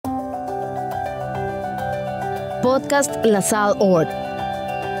Podcast LaSalleOrg.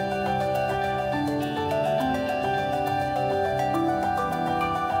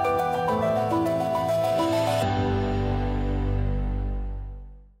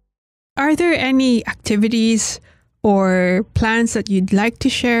 Are there any activities or plans that you'd like to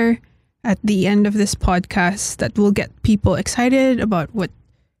share at the end of this podcast that will get people excited about what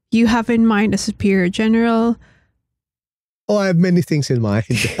you have in mind as Superior General? Oh, I have many things in mind.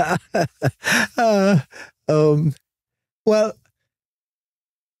 Well,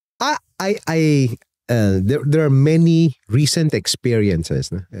 there are many recent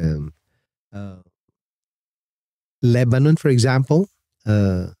experiences. Lebanon, for example.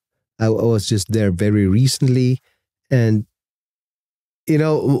 I was just there very recently, and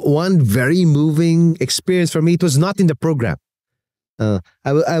one very moving experience for me. It was not in the program.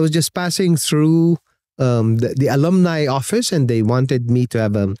 I was just passing through the alumni office, and they wanted me to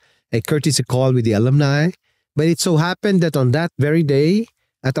have a courtesy call with the alumni. But it so happened that on that very day,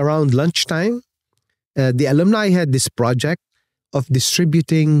 at around lunchtime, the alumni had this project of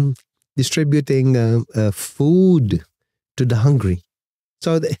distributing food to the hungry.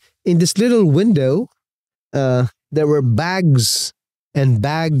 So in this little window, there were bags and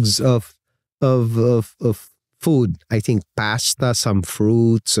bags of food. I think pasta, some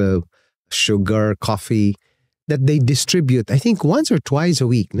fruits, sugar, coffee, that they distribute. I think once or twice a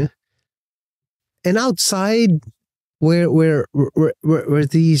week. No? And outside were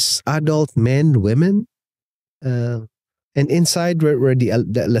these adult men, women, and inside were the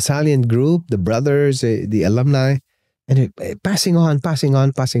Lasallian group, the brothers, the alumni. And passing on.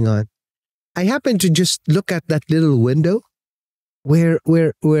 I happened to just look at that little window where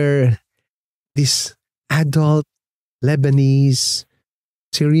these adult Lebanese,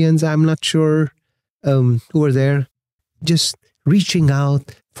 Syrians, I'm not sure who were there, just reaching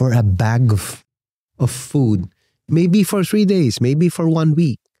out for a bag of food, maybe for 3 days, maybe for 1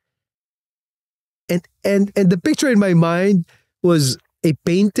 week. And the picture in my mind was a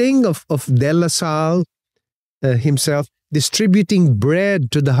painting of De La Salle himself distributing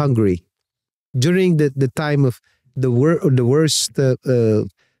bread to the hungry during the time of the worst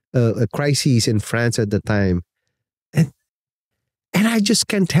crises in France at the time, and I just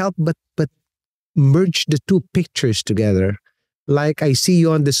can't help but merge the two pictures together. Like I see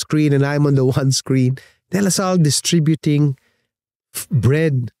you on the screen and I'm on the one screen. De La Salle distributing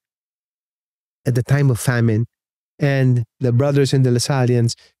bread at the time of famine, and the brothers and the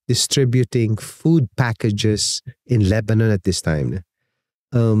Lasallians distributing food packages in Lebanon at this time.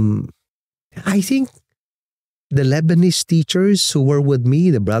 I think the Lebanese teachers who were with me,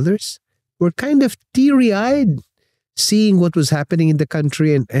 the brothers, were kind of teary-eyed seeing what was happening in the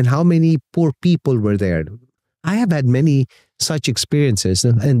country and how many poor people were there. I have had many such experiences,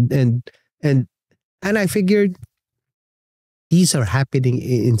 and I figured these are happening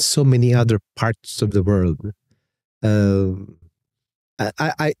in so many other parts of the world. I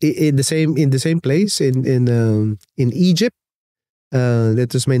in the same place in Egypt. That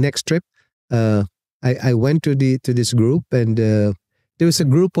was my next trip. I went to this group, and there was a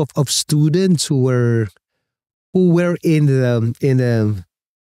group of students who were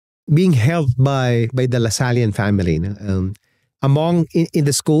being helped by the Lasallian family. Among in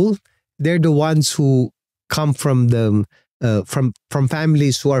the school, they're the ones who come from from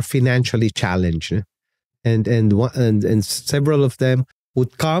families who are financially challenged. And several of them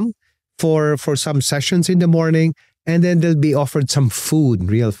would come for some sessions in the morning, and then they'll be offered some food,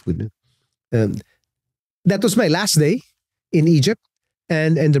 real food. That was my last day in Egypt,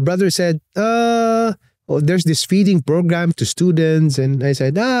 and the brother said, there's this feeding program to students, and I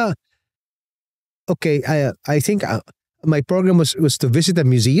said, okay, I think my program was to visit a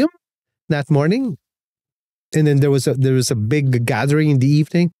museum that morning, and then there was a big gathering in the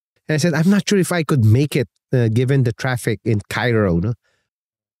evening. And I said, I'm not sure if I could make it given the traffic in Cairo. No?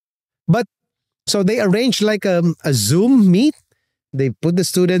 But so they arranged like a Zoom meet. They put the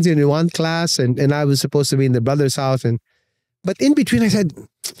students in one class, and I was supposed to be in the brother's house. But in between, I said,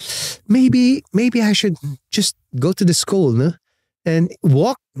 maybe I should just go to the school, no? And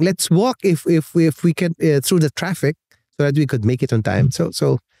walk. Let's walk if we can through the traffic, so that we could make it on time.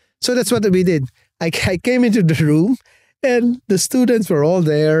 So that's what we did. I came into the room, and the students were all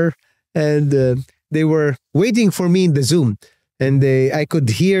there, and they were waiting for me in the Zoom. And I could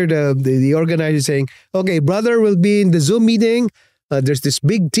hear the organizer saying, okay, brother will be in the Zoom meeting. There's this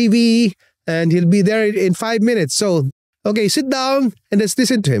big TV, and he'll be there in 5 minutes. So, okay, sit down and let's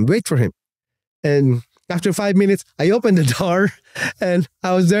listen to him. Wait for him. And after 5 minutes, I opened the door, and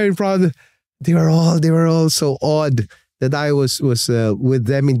I was there in front. They were all so awed that I was with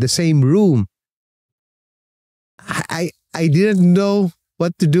them in the same room. I didn't know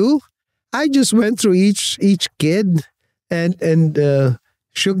what to do. I just went through each kid and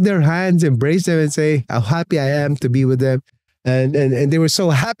shook their hands, embraced them, and say how happy I am to be with them. And they were so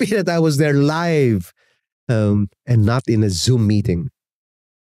happy that I was there live and not in a Zoom meeting.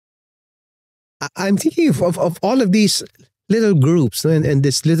 I'm thinking of all of these little groups and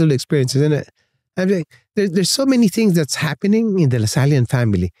these little experiences. And I'm like, there's so many things that's happening in the Lasallian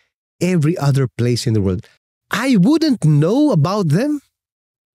family, every other place in the world. I wouldn't know about them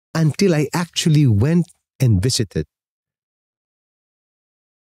until I actually went and visited.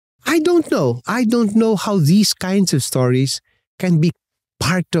 I don't know. I don't know how these kinds of stories can be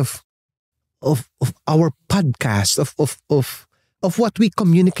part of our podcast, of what we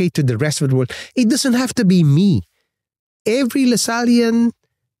communicate to the rest of the world. It doesn't have to be me. Every Lasallian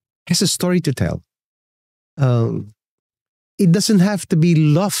has a story to tell. It doesn't have to be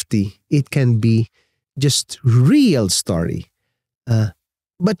lofty. It can be just real story.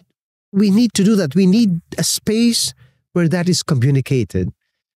 But we need to do that. We need a space where that is communicated.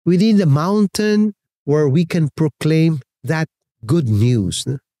 We need a mountain where we can proclaim that good news.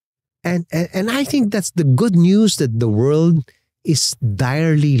 And I think that's the good news that the world is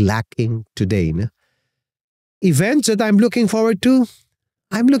direly lacking today. Events that I'm looking forward to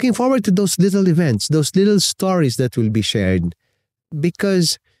those little events, those little stories that will be shared,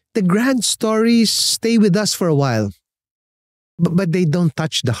 because the grand stories stay with us for a while, but they don't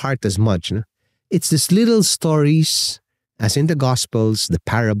touch the heart as much. It's these little stories, as in the Gospels, the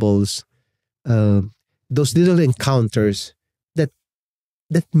parables, those little encounters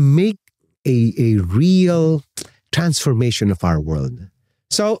that make a real transformation of our world.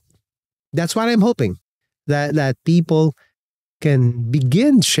 So that's what I'm hoping, that people can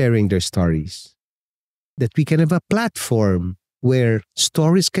begin sharing their stories, that we can have a platform where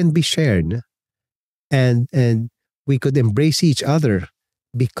stories can be shared, and we could embrace each other,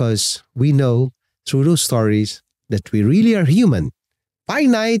 because we know through those stories that we really are human,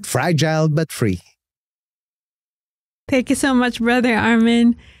 finite, fragile, but free. Thank you so much, Brother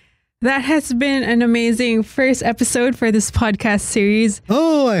Armin. That has been an amazing first episode for this podcast series.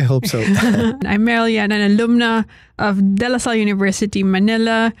 Oh, I hope so. I'm Marian, an alumna of De La Salle University,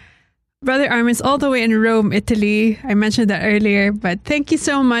 Manila. Brother Armin's all the way in Rome, Italy. I mentioned that earlier, but thank you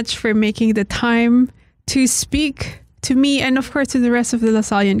so much for making the time to speak to me and, of course, to the rest of the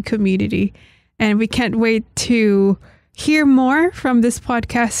Lasallian community. And we can't wait to hear more from this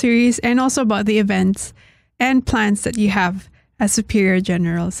podcast series, and also about the events and plans that you have as Superior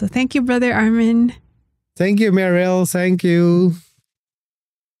General. So thank you, Brother Armin. Thank you, Mariel. Thank you.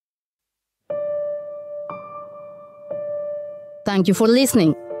 Thank you for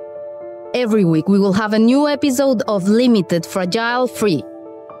listening. Every week we will have a new episode of Limited, Fragile, Free.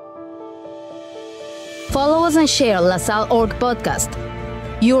 Follow us and share LaSalleOrg Podcast.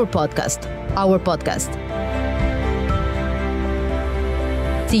 Your podcast, our podcast.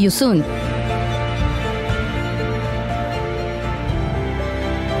 See you soon.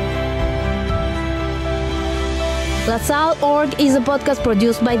 LaSalleOrg is a podcast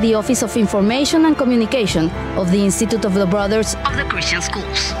produced by the Office of Information and Communication of the Institute of the Brothers of the Christian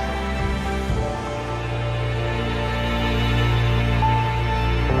Schools.